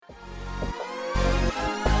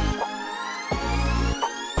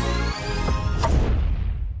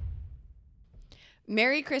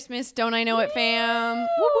Merry Christmas, don't I know it, fam?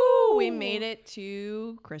 Woo! We made it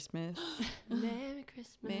to Christmas. Merry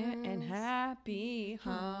Christmas And happy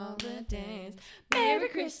holidays. Merry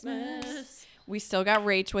Christmas. We still got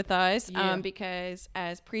Rach with us Yeah. because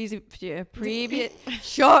as previous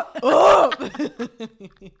shut up.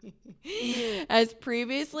 As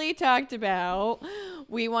previously talked about,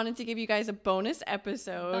 we wanted to give you guys a bonus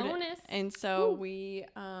episode. And so we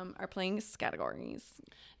are playing categories.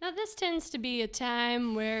 Now, this tends to be a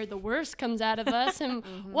time where the worst comes out of us, and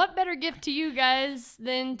what better gift to you guys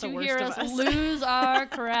than to hear us lose our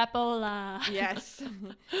crapola? Yes.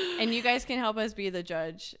 And you guys can help us be the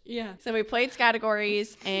judge. Yeah. So we played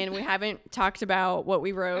categories, and we haven't talked about what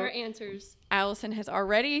we wrote. Our answers. Allison has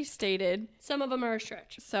already stated. Some of them are a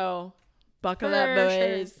stretch. So buckle For up,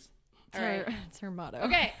 boys. sure. All right. It's her motto.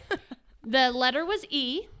 Okay. The letter was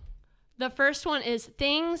E. The first one is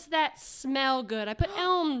things that smell good. I put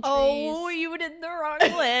elm trees. Oh, you did the wrong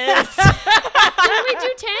list. Did we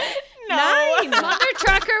do 10? No. 9. Mother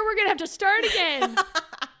trucker, we're going to have to start again.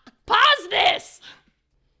 Pause this.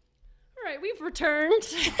 All right, we've returned.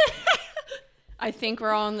 I think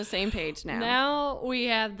we're all on the same page now. Now we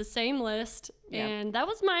have the same list. Yep. And that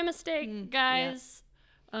was my mistake, guys.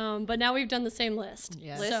 But now we've done the same list.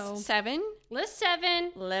 Yeah. List So, 7, list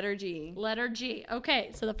 7, letter G. letter G.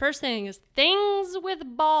 Okay, so the first thing is things with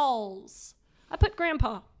balls. I put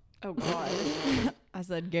grandpa. Oh, God. I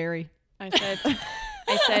said Gary. I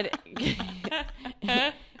said,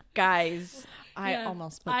 guys. I Yeah.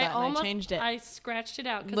 almost put that and I changed it. I scratched it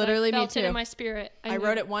out because Literally, I me felt it too. in my spirit. I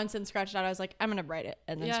wrote it once and scratched it out. I was like, I'm going to write it.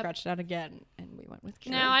 And then Yep. scratched it out again. And we went with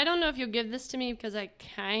Gary. Now, I don't know if you'll give this to me because it's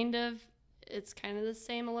kind of the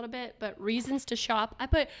same a little bit, but reasons to shop. I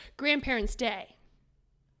put Grandparents' Day.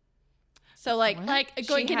 So, like Like, she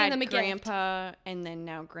getting had them a gift. grandpa and then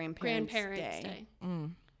now Grandparents' Grandparents' Day. Day.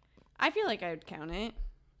 I feel like I would count it.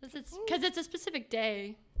 Because it's a specific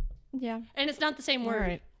day. Yeah. And it's not the same All word.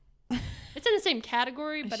 right. It's in the same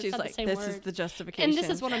category, but She's it's not like, the same this word. is the justification. And this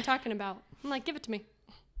is what I'm talking about. I'm like, give it to me.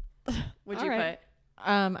 What'd All you right. put?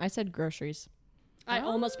 I said groceries. I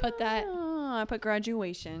almost put that. Oh, I put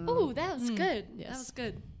graduation. Ooh, that was good. yes. That was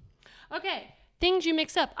good. Okay. Things you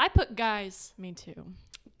mix up. I put guys. Me too.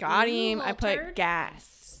 Got Ooh, him. I little put turd.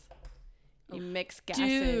 gas. You mix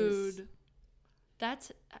gases. Dude.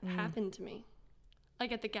 That's happened to me.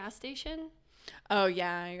 Like at the gas station. Oh,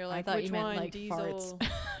 yeah. You're like, thought which you meant, one? like, Diesel.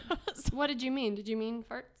 farts. What did you mean? Did you mean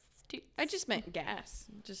farts? I just meant gas,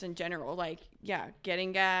 just in general. Like, yeah,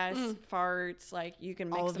 getting gas, farts, like, you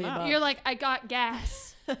can All mix of them the up. above. You're like, I got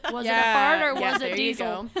gas. Was Yeah, it a fart or yeah, was there it you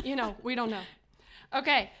diesel? go. You know, we don't know.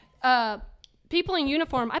 Okay. People in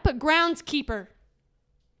uniform. I put groundskeeper.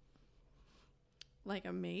 Like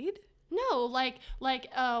a maid? No, like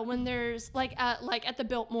when there's like at the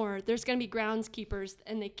Biltmore, there's gonna be groundskeepers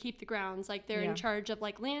and they keep the grounds. Like they're Yeah. in charge of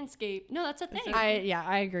like landscape. No, that's a thing.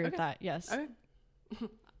 I agree with Okay. that. Yes. Okay.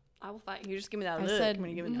 I will fight you. You just give me that I look. said- when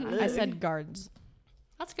you give me that I look. said guards.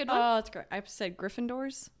 That's a good one. Oh, that's great. I said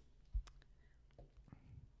Gryffindors.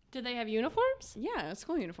 Do they have uniforms? Yeah, a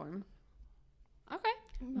school uniform. Okay.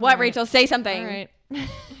 What, Rachel? Say something. All right.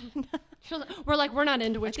 We're not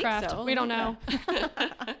into witchcraft. so. We don't know.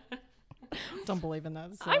 Don't believe in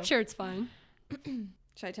that. So. I'm sure it's fine.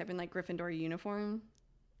 Should I type in like Gryffindor uniform?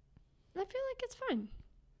 I feel like it's fine.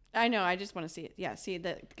 I know. I just want to see it. Yeah, see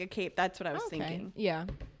the cape. That's what I was Okay. thinking. Yeah.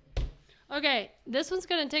 Okay, this one's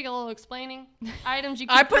gonna take a little explaining. Items you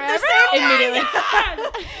keep I put forever. this immediately.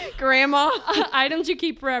 Grandma. Items you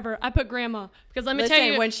keep forever. I put grandma because let me Listen, tell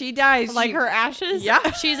you, when she dies, Like she- her ashes?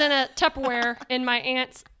 Yeah. she's in a Tupperware in my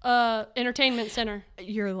aunt's entertainment center.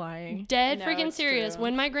 You're lying. Dead No, freaking it's serious. true.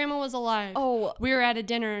 When my grandma was alive, Oh. we were at a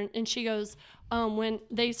dinner and she goes, when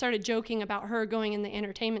they started joking about her going in the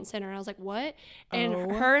entertainment center, and I was like, what? And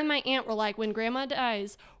Oh. her and my aunt were like, when grandma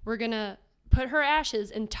dies, we're gonna put her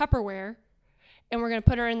ashes in Tupperware and we're gonna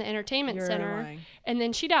put her in the entertainment You're center. lying. And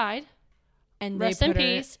then she died. And Rest they in put her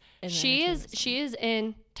peace. in the She entertainment is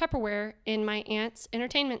in Tupperware in my aunt's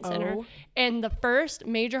entertainment center. Oh. And the first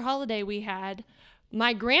major holiday we had,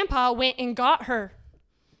 my grandpa went and got her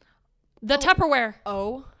the Tupperware.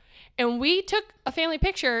 Oh. And we took a family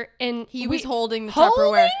picture and He was holding the holding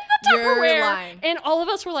Tupperware. the Tupperware. You're lying. And all of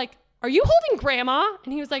us were like, are you holding grandma?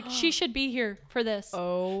 And he was like, she should be here for this.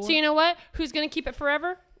 Oh. So you know what? Who's going to keep it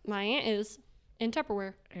forever? My aunt is in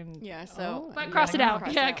Tupperware. And, Yeah, so. Oh. But cross it out.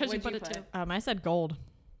 Cross it Yeah, out. because you What'd put you it put? too. I said gold.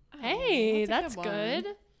 Hey, that's that's a good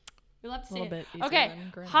good. We love to see Little it. bit easier Okay, than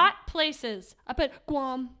grandma. hot places. I put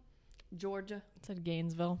Guam. Georgia. I said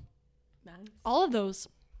Gainesville. Nice. All of those.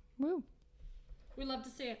 Woo. We love to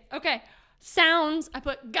see it. Okay, sounds. I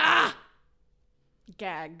put ga.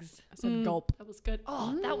 Gags. I said gulp. That was good.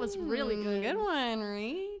 Oh, that was really good. Good one,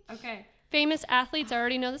 right? Okay. Famous athletes. I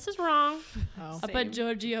already know this is wrong. Oh. I put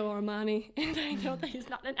Giorgio Armani, and I know that he's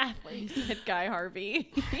not an athlete. Said Guy Harvey.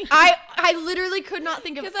 I literally could not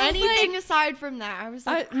think of 'Cause I was anything like- aside from that. I was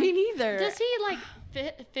like, Me neither. Does he like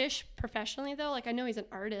fish professionally though? Like I know he's an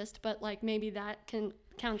artist, but like maybe that can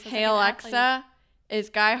counts as Hey like, an athlete. Alexa, is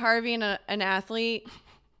Guy Harvey an athlete?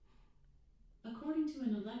 According to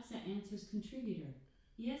an Alexa Answers contributor,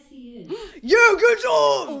 yes, he is. Yeah, good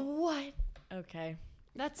job. what? Okay.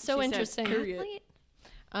 That's so She said, interesting. period.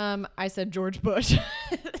 I said George Bush.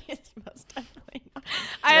 It's most definitely not.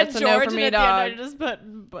 I had That's a no George for and me, at the end I dog. just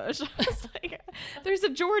put Bush. I was like, there's a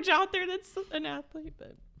George out there that's an athlete,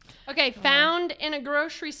 but Okay, found in a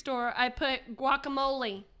grocery store. I put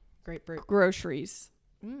guacamole. grapefruit. Groceries.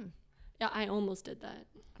 Yeah, I almost did that.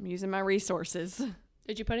 I'm using my resources.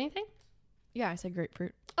 Did you put anything? Yeah, I said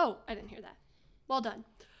grapefruit. Oh, I didn't hear that. Well done.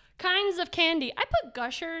 Kinds of candy. I put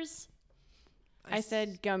Gushers. I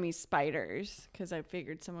said gummy spiders because I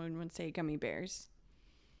figured someone would say gummy bears.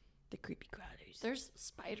 The creepy crawlers. There's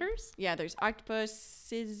spiders? Yeah, there's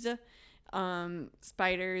octopuses,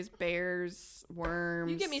 spiders, bears,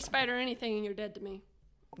 worms. You give me spider anything and you're dead to me.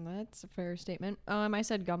 That's a fair statement. I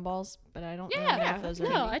said gumballs, but I don't Yeah, know if those are no,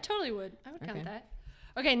 candy. I totally would. I would count Okay. that.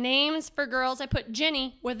 Okay, names for girls. I put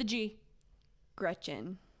Jenny with a G.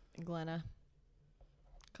 Gretchen. Glenna.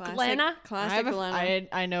 Classic, Glenna? Classic Glenna.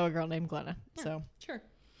 I know a girl named Glenna, so Sure.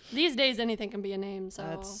 These days, anything can be a name, so.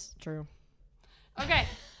 that's true. Okay.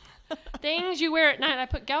 Things you wear at night. I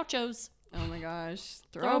put gauchos. Oh my gosh.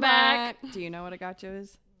 Throwback. Do you know what a gacho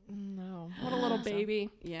is? No. What a little baby.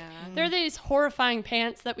 Yeah. They're these horrifying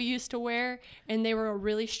pants that we used to wear, and they were a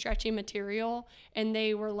really stretchy material, and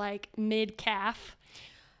they were like mid-calf.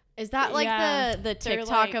 Is that like Yeah. the They're TikTok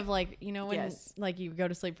like- of like, you know, when Yes. like you go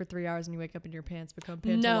to sleep for 3 hours and you wake up and your pants become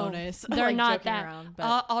No, pantalones? they're Like, not joking that. around,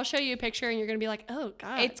 but I'll show you a picture, and you're going to be like, oh,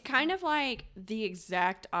 God. It's kind of like the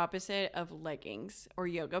exact opposite of leggings or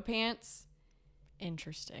yoga pants.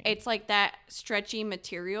 interesting. It's like that stretchy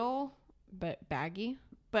material, but baggy.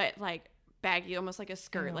 but like baggy, almost like a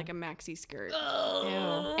skirt, Ew. like a maxi skirt. Ew.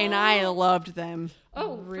 And I loved them.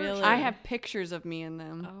 Oh, Really? really? I have pictures of me in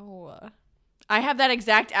them. Oh. I have that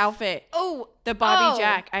exact outfit. Oh, The Bobby Oh.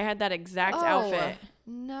 Jack. I had that exact outfit.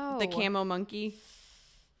 No. The camo monkey.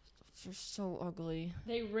 They're so ugly.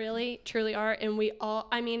 They really, truly are. And we all,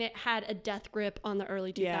 I mean, it had a death grip on the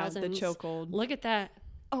early 2000s. Yeah, the chokehold. Look at that.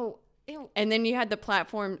 Oh, ew. And then you had the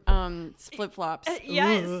platform flip flops.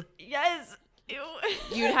 Yes. Yes. Ew.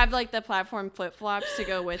 You'd have like the platform flip flops to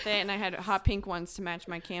go with it, and I had hot pink ones to match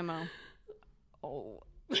my camo. Oh.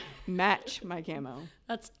 Match my camo.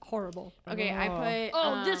 That's horrible. Okay, I put.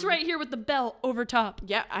 Oh, this right here with the belt over top.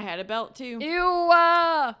 Yeah, I had a belt too. Ew.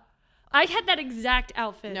 I had that exact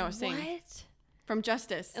outfit. No, same. What? From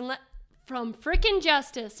Justice. And from frickin'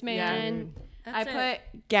 Justice, man. I That's it.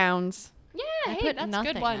 put gowns Yeah, I hey, put that's nothing.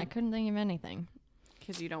 a good one. I couldn't think of anything.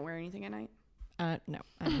 because you don't wear anything at night. No,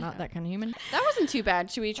 I'm not that kind of human. That wasn't too bad.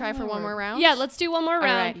 Should we try for one more round? Yeah, let's do one more All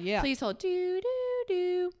round. right. Yeah. Please hold. Do do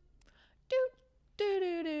do do do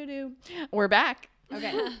do do do. We're back.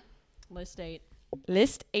 Okay. List 8.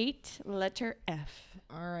 List 8, letter F.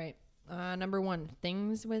 All right. Number 1,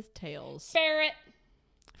 things with tails. Ferret.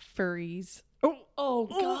 Furries. Oh,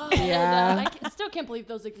 God. Yeah. I still can't believe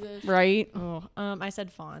those exist. Right. Oh, I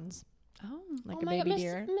said fawns, Oh. like Oh a my baby God,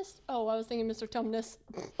 deer. Oh, I was thinking Mr. Tumnus.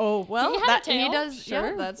 Oh well. He had a That tail. he does. Yeah,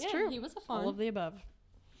 Sure. that's Yeah, true. he was a fawn. All of the above.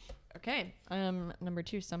 Okay. Number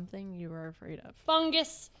 2, something you are afraid of.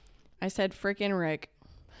 Fungus. I said frickin' Rick.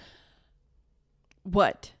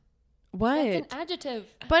 What? What? That's an adjective.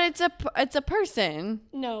 But it's a person.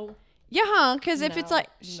 No. Yeah, because if it's No, like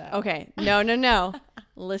no. okay, no.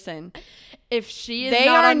 Listen, If she is They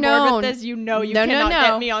not are on board known- with this, you know you No, no, cannot no.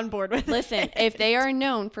 get me on board with listen. it. If they are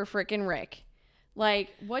known for frickin' Rick, like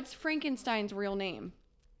what's Frankenstein's real name?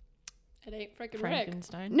 It ain't frickin' Rick.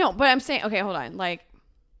 Frankenstein. No, but I'm saying okay, hold on. Like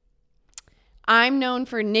I'm known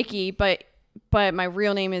for Nikki, but my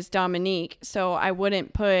real name is Dominique, so I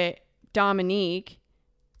wouldn't put Dominique.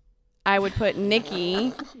 I would put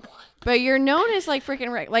Nikki. But you're known as like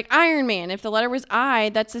freaking Rick, like Iron Man. If the letter was I,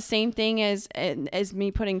 that's the same thing as me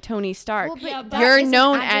putting Tony Stark. Well, but Yeah, that but- You're is an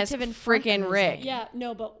known as adjective in front of freaking his Rick. name. Yeah,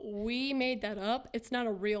 no, but we made that up. It's not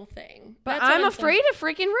a real thing. But That's what I'm saying. afraid of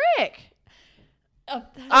freaking Rick.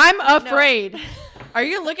 I'm afraid. Are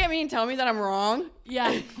you gonna look at me and tell me that I'm wrong?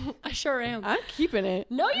 Yeah, I sure am. I'm keeping it.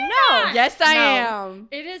 No, you're not. Yes, I No. am.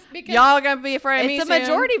 It is because Y'all gonna be afraid of me It's a soon?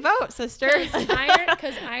 majority vote, sister.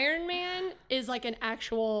 Because Iron Man is like an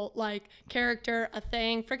actual like character, a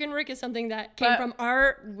thing. Freaking Rick is something that came But from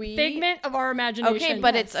our figment of our imagination. Okay,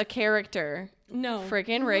 but it's a character. no.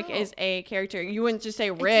 Freaking Rick is a character. You wouldn't just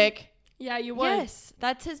say Rick. Yeah, you would. Yes,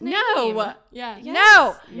 that's his name. No. Yeah.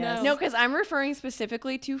 No. Yes. No, because I'm referring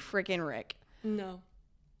specifically to freaking Rick. No.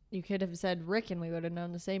 You could have said Rick and we would have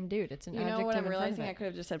known the same dude. It's an You know adjective. what I'm in front of realizing? I it. could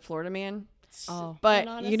have just said Florida man. Oh, But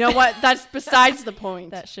honest. you know what? That's besides the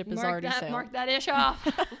point. that ship is Mark already that, sailed. mark that ish off.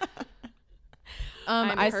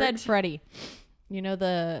 I'm I hurt. said Freddy. You know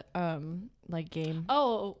the like game.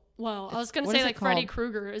 Oh, well, I was going to what say is it like Freddy called?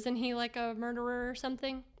 Krueger. Isn't he like a murderer or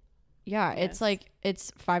something? Yeah, Yes. it's like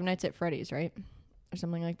it's Five Nights at Freddy's, right? Or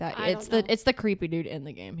something like that. I It's don't know. it's the creepy dude in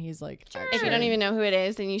the game. He's like If you actually- don't even know who it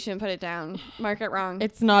is, then you shouldn't put it down. Mark it wrong.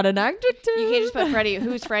 It's not an adjective. You can't just put Freddy.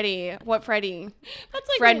 Who's Freddy? What Freddy? That's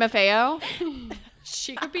like Fred when- Maffeo?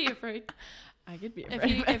 She could be afraid I could be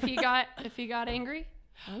if he got angry.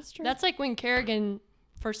 That's true. That's like when Kerrigan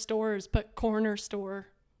for stores put corner store.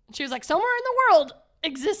 She was like, somewhere in the world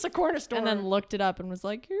exists a corner store. and then looked it up and was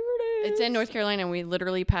like, here it is. It's in North Carolina. We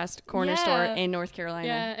literally passed corner store Yeah. in North Carolina.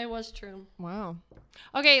 yeah, it was true. Wow.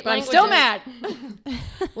 Okay, But I'm languages. still mad.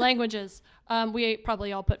 Languages. We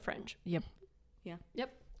probably all put French. Yep.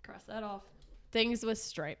 Yep. Cross that off. Things with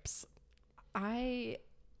stripes.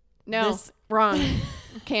 No, This- wrong.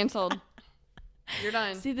 Canceled. You're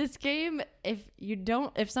done. See, this game,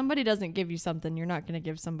 if somebody doesn't give you something, you're not going to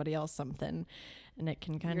give somebody else something, and it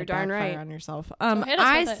can kind You're of darn backfire right. on yourself. hit us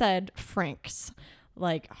I with it. said Franks,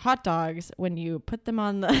 like hot dogs. When you put them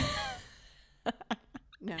on the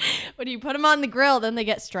No. when you put them on the grill, then they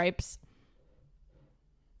get stripes.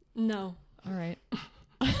 No. All right,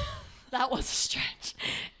 That was a stretch.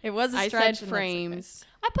 it was a I stretch. said frames.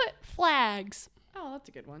 I put flags. Oh, that's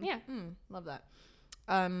a good one. Yeah. Love that.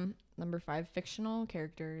 Number 5, fictional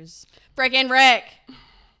characters. Freaking Rick.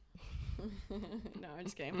 No, I'm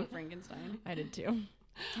just kidding. I put Frankenstein. I did too.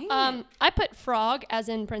 I put frog as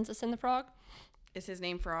in Princess and the Frog. Is his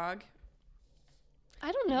name Frog?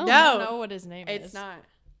 I don't know. No. I don't know what his name is. It's not.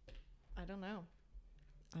 I don't know.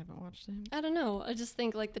 I haven't watched him. I don't know. I just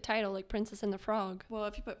think like the title, like Princess and the Frog. Well,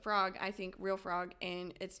 if you put Frog, I think real frog,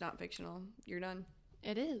 and it's not fictional. You're done.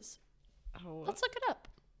 It is. Oh, Let's look it up.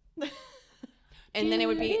 And then it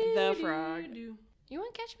would be the frog. You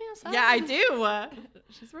want to catch me outside? Yeah, I do.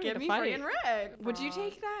 she's ready Give to me fight. freaking Rick. Would you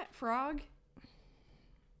take that frog?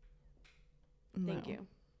 Thank No. you.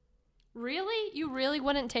 Really? You really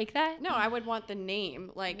wouldn't take that? No, I would want the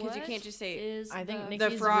name, like, because you What can't just say. is I think the-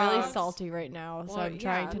 Nikki's really frogs. salty right now, so Well, I'm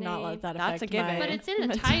trying yeah, to not let that That's affect a given. my- But it's in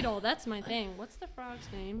the title. That's my thing. What's the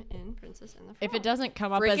frog's name in Princess and the Frog? If it doesn't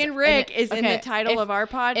come up as Freaking Rick is in the title if, of our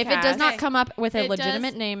podcast. If it does not Okay. come up with a It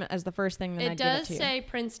legitimate does- name as the first thing, then I it give it does to you. say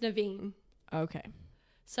Prince Naveen. Okay.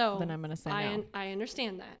 So Then I'm gonna say no. I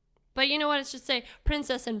understand that. But you know what? It should say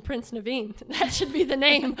Princess and Prince Naveen. That should be the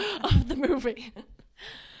name of the movie.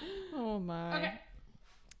 Oh my. Okay.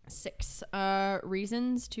 6.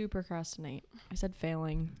 Reasons to procrastinate. I said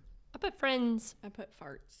failing. I put friends. I put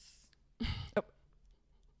farts.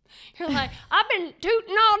 You're like, I've been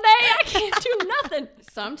tooting all day. I can't do nothing.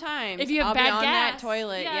 Sometimes If you have I'll bad be on that gas.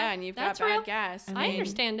 toilet, Yeah, and you've got that's bad real. gas. I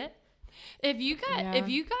understand it. If you got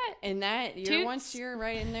And that Toots. once you're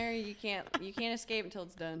right in there, you can't escape until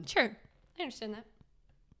it's done. sure. I understand that.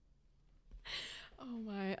 Oh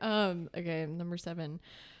my. Okay, number 7.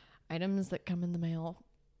 Items that come in the mail.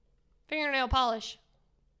 Fingernail polish.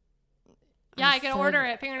 Yeah, I can said- order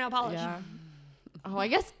it. Fingernail polish. Yeah. Oh, I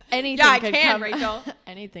guess anything Yeah, I could can, come. Rachel.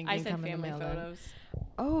 Anything I can said come in the family mail. then. photos.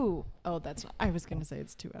 Oh, that's not. I was gonna say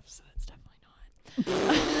it's 2 F's. So it's definitely not.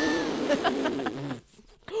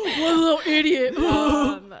 What a little idiot.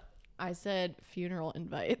 I said funeral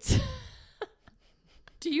invites.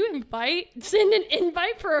 Do you send an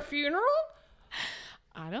invite for a funeral?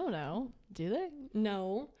 I don't know. Do they?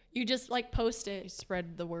 No. You just like post You it.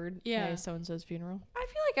 spread the word. Yeah. Hey, so and so's funeral. I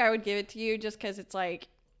feel like I would give it to you just because it's like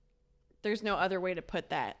there's no other way to put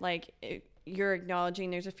that. Like you're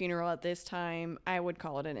acknowledging there's a funeral at this time. I would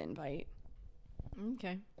call it an invite.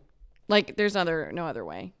 Okay. Like there's no other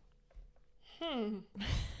way.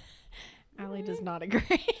 Allie does not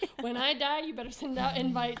agree. When I die, you better send out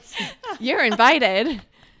invites. You're invited.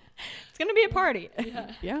 It's gonna be a party.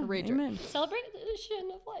 Yeah. Yeah, Rager. amen. Celebrate the shit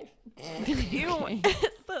of life.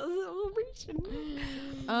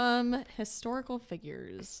 Historical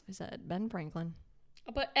figures. I said Ben Franklin.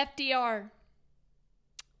 But FDR.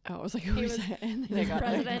 Oh, I was like, He who's was- that? And he then I was got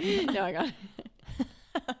president. it. No, I got it.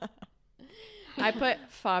 I put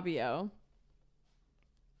Fabio.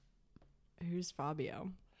 Who's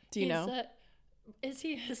Fabio? Do you know? Is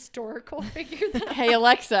he a historical figure? Hey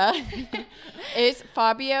Alexa, is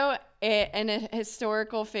Fabio a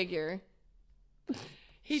historical figure?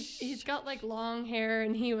 He's got like long hair,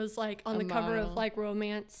 and he was like on the cover of like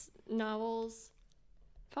romance novels.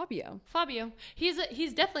 Fabio.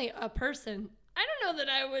 He's definitely a person. I don't know that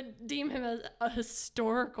I would deem him as a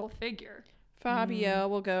historical figure. Fabio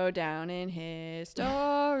will go down in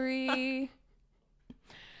history.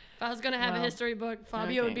 If I was gonna have a history book,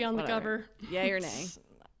 Fabio would be on the cover. Yay or nay?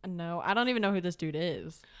 No, I don't even know who this dude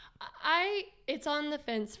is. It's on the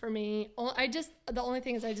fence for me. The only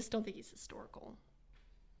thing is I just don't think he's historical.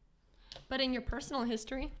 But in your personal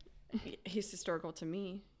history, He's historical to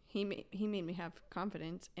me. He made me have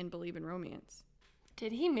confidence and believe in romance.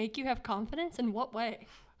 did he make you have confidence? In what way?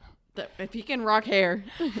 If he can rock hair,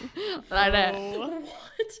 like that. What?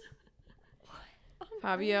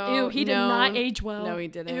 Fabio. Ew, he did not age well. No, he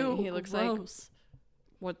didn't. Ew, He looks gross.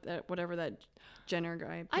 like whatever that Jenner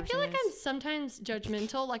guy. I feel like person I'm is. sometimes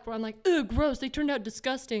judgmental, like where I'm like, ugh, gross, they turned out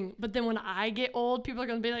disgusting. But then when I get old, people are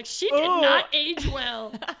going to be like, she did not age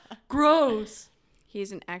well. Gross.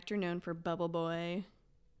 He's an actor known for Bubble Boy.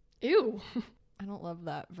 Ew. I don't love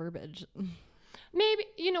that verbiage. Maybe,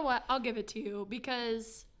 you know what? I'll give it to you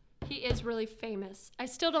because he is really famous. I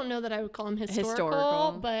still don't know that I would call him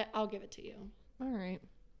historical. But I'll give it to you. All right.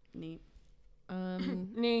 Neat.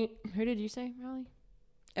 Neat. Who did you say, Riley?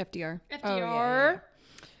 FDR. FDR. Oh, yeah.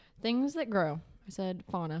 Things that grow. I said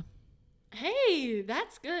fauna. Hey,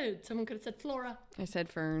 that's good. Someone could have said flora. I said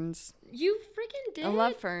ferns. You freaking did. I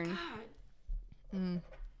love fern. God.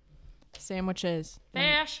 Sandwiches.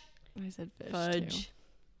 Fish. I said fish Fudge.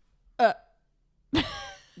 too.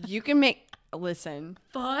 You can make. Listen.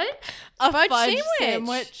 Fudge? A fudge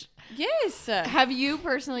sandwich. Yes. Have you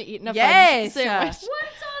personally eaten a Yes. fudge sandwich?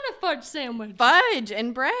 What's on a fudge sandwich? Fudge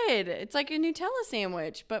and bread. It's like a Nutella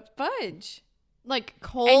sandwich, but fudge. Like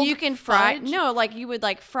cold And you can fry. fudge? No, like you would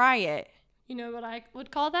like fry it. You know what I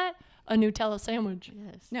would call that? A Nutella sandwich.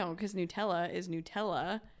 Yes. No, because Nutella is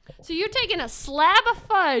Nutella. So you're taking a slab of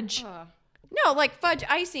fudge. No, like fudge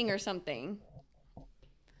icing or something.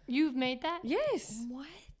 You've made that? Yes. What?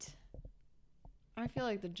 I feel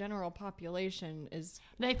like the general population is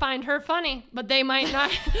They find her funny, but they might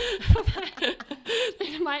not.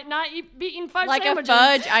 They might not be eating fudge Like sandwiches. a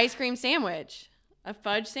fudge ice cream sandwich. A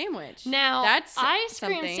fudge sandwich. Now, that's ice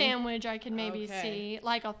cream something. sandwich I could maybe Okay. see.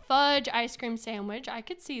 Like a fudge ice cream sandwich, I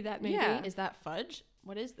could see that maybe. Yeah. Is that fudge?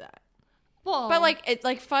 What is that? Well, But like it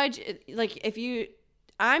like fudge like if you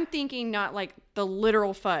I'm thinking not like the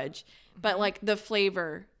literal fudge, but like the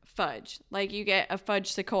flavor fudge. Like you get a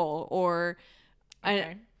fudge-sicle or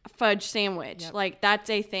Okay. a fudge sandwich. Yep. Like that's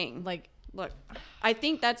a thing. Like Look, I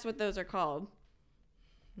think that's what those are called.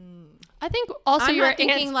 I think also I'm you're not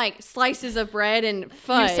thinking like slices of bread and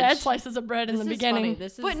fudge. You said slices of bread in this the is beginning. funny.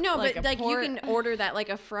 This is But no, like but a like you can order that like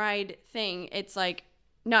a fried thing. It's like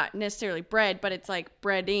not necessarily bread, but it's like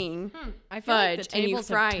breading. I feel fudge, like the and you tables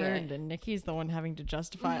fry have turned, it. and Nikki's the one having to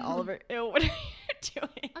justify all of it. Ew, what are you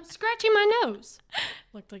doing? I'm scratching my nose.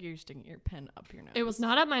 Looked like you were sticking your pen up your nose. It was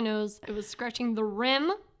not up my nose. It was scratching the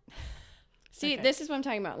rim. See, Okay. this is what I'm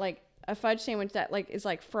talking about. Like a fudge sandwich that like is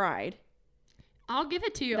like fried. I'll give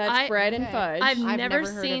it to you. That's bread and okay. fudge. I've I've never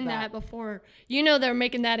never heard of seen that. that. before. You know they're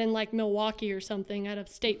making that in like Milwaukee or something at a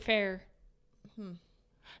state fair.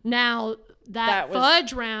 Now that That was-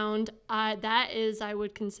 fudge round, that is I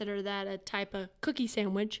would consider that a type of cookie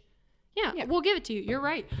sandwich. Yeah, we'll give it to you. You're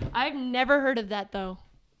right. I've never heard of that though.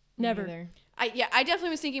 Never. Neither. I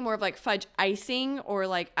definitely was thinking more of like fudge icing or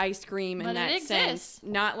like ice cream in But it that exists. sense,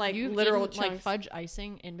 not like You've literal eaten, chunks. like fudge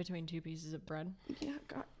icing in between two pieces of bread. Yeah,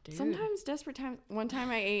 God. Dude. Sometimes desperate times. One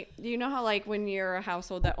time I ate. You know how like when you're a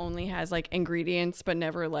household that only has like ingredients but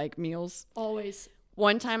never like meals. Always.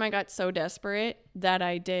 One time I got so desperate that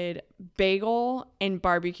I did bagel and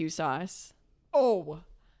barbecue sauce. Oh.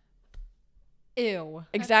 Ew.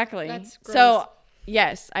 Exactly. that's So gross.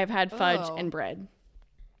 yes, I've had fudge Oh. and bread.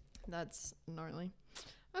 That's gnarly.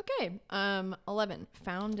 Okay. 11.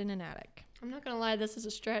 Found in an attic. I'm not gonna lie, this is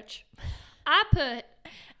a stretch. I put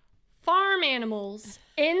farm animals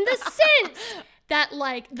in the sense that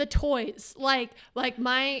like the toys, like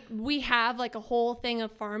we have like a whole thing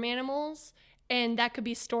of farm animals, and that could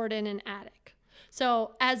be stored in an attic.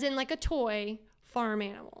 So as in like a toy, farm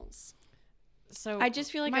animals. So I just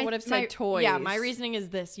feel like I would have said toys. Yeah, my reasoning is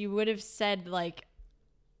this. You would have said like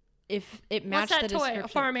if it matched What's that the toy? description. A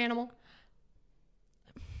farm animal.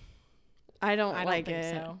 I don't I don't like think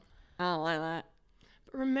it. so. I don't like that.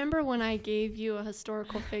 Remember when I gave you a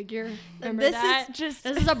historical figure? Remember This that? is just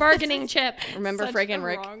This is a bargaining chip. Remember such friggin' a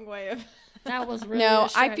Rick? wrong way of. That was really No, a I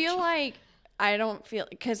stretch. feel like I don't feel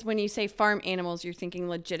because when you say farm animals, you're thinking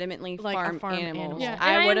legitimately Like a farm, farm animals. animal. Yeah, and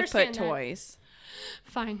I I would have put understand that. toys.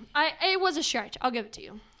 Fine. It was a stretch. I'll give it to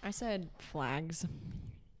you. I said flags.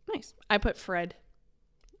 Nice. I put Fred.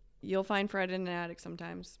 You'll find Fred in an attic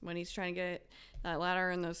sometimes when he's trying to get that ladder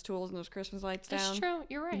and those tools and those Christmas lights down. That's true.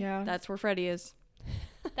 You're right. Yeah. That's where Freddy is.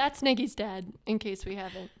 That's Nikki's dad, in case we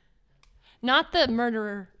haven't. Not the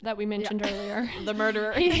murderer that we mentioned earlier. The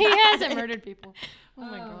murderer. He hasn't murdered people. Oh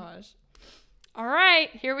my gosh. All right,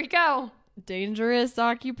 here we go. Dangerous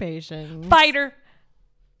occupation. Fighter.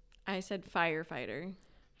 I said firefighter.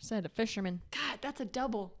 Said a fisherman. God, that's a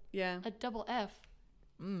double. Yeah. A double F.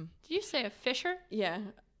 Mm. Did you say a fisher? Yeah.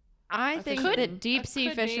 I A think fisherman. that deep sea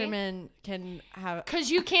Could be. fishermen can have. Because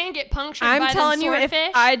you can get punctured I'm by telling the you, if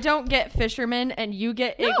swordfish. I don't get fisherman and you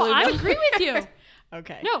get No, igloo, I milk- agree with you.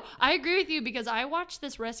 Okay. No, I agree with you because I watched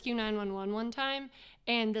this Rescue 911 one time,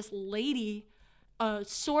 and this lady, a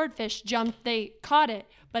swordfish jumped. They caught it,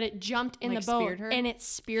 but it jumped in Like the boat speared her? and it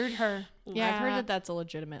speared her. Yeah, I've heard that that's a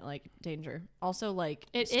legitimate like danger. Also, like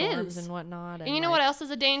It storms is. and whatnot. And you know what else is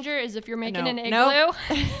a danger is if you're making No. an igloo Nope.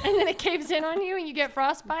 and then it caves in on you and you get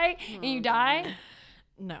frostbite and you die.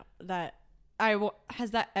 No, that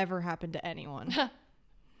has that ever happened to anyone?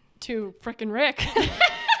 To frickin' Rick.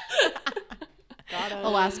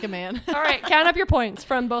 Alaska man. All right, count up your points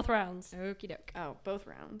from both rounds. Okie doke. Oh, both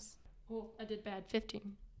rounds. Oh, I did bad. 15.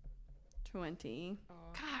 20.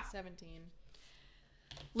 God. 17.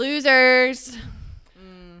 Losers.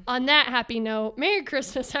 On that happy note, Merry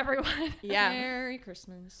Christmas, everyone. Yeah. Merry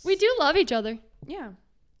Christmas. We do love each other. Yeah.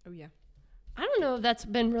 Oh yeah. I don't know if that's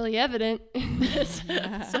been really evident in this,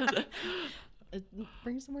 It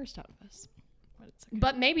brings the worst out of us. But it's okay.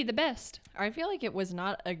 but maybe the best. I feel like it was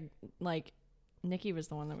not a like. Nikki was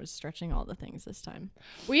the one that was stretching all the things this time.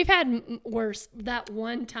 We've had worse. That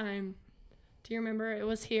one time, do you remember? It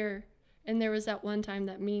was here, and there was that one time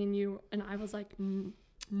that me and you and I was like, no.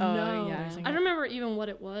 yeah. I don't remember even what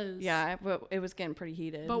it was. Yeah, but it was getting pretty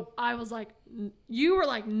heated. But I was like, you were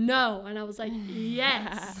like, no. And I was like,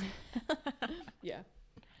 yes. yeah.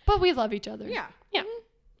 But we love each other. Yeah. Yeah.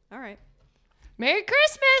 All right. Merry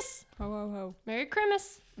Christmas. Ho ho ho. Merry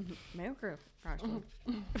Christmas. Mail crew.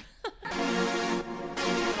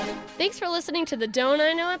 Thanks for listening to the Don't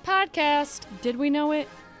I Know It podcast. Did we know it?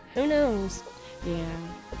 Who knows? Yeah.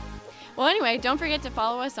 Well, anyway, don't forget to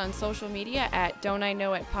follow us on social media at Don't I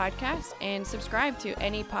Know It Podcast and subscribe to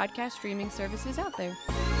any podcast streaming services out there.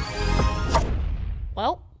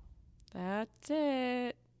 Well, That's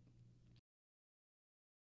it.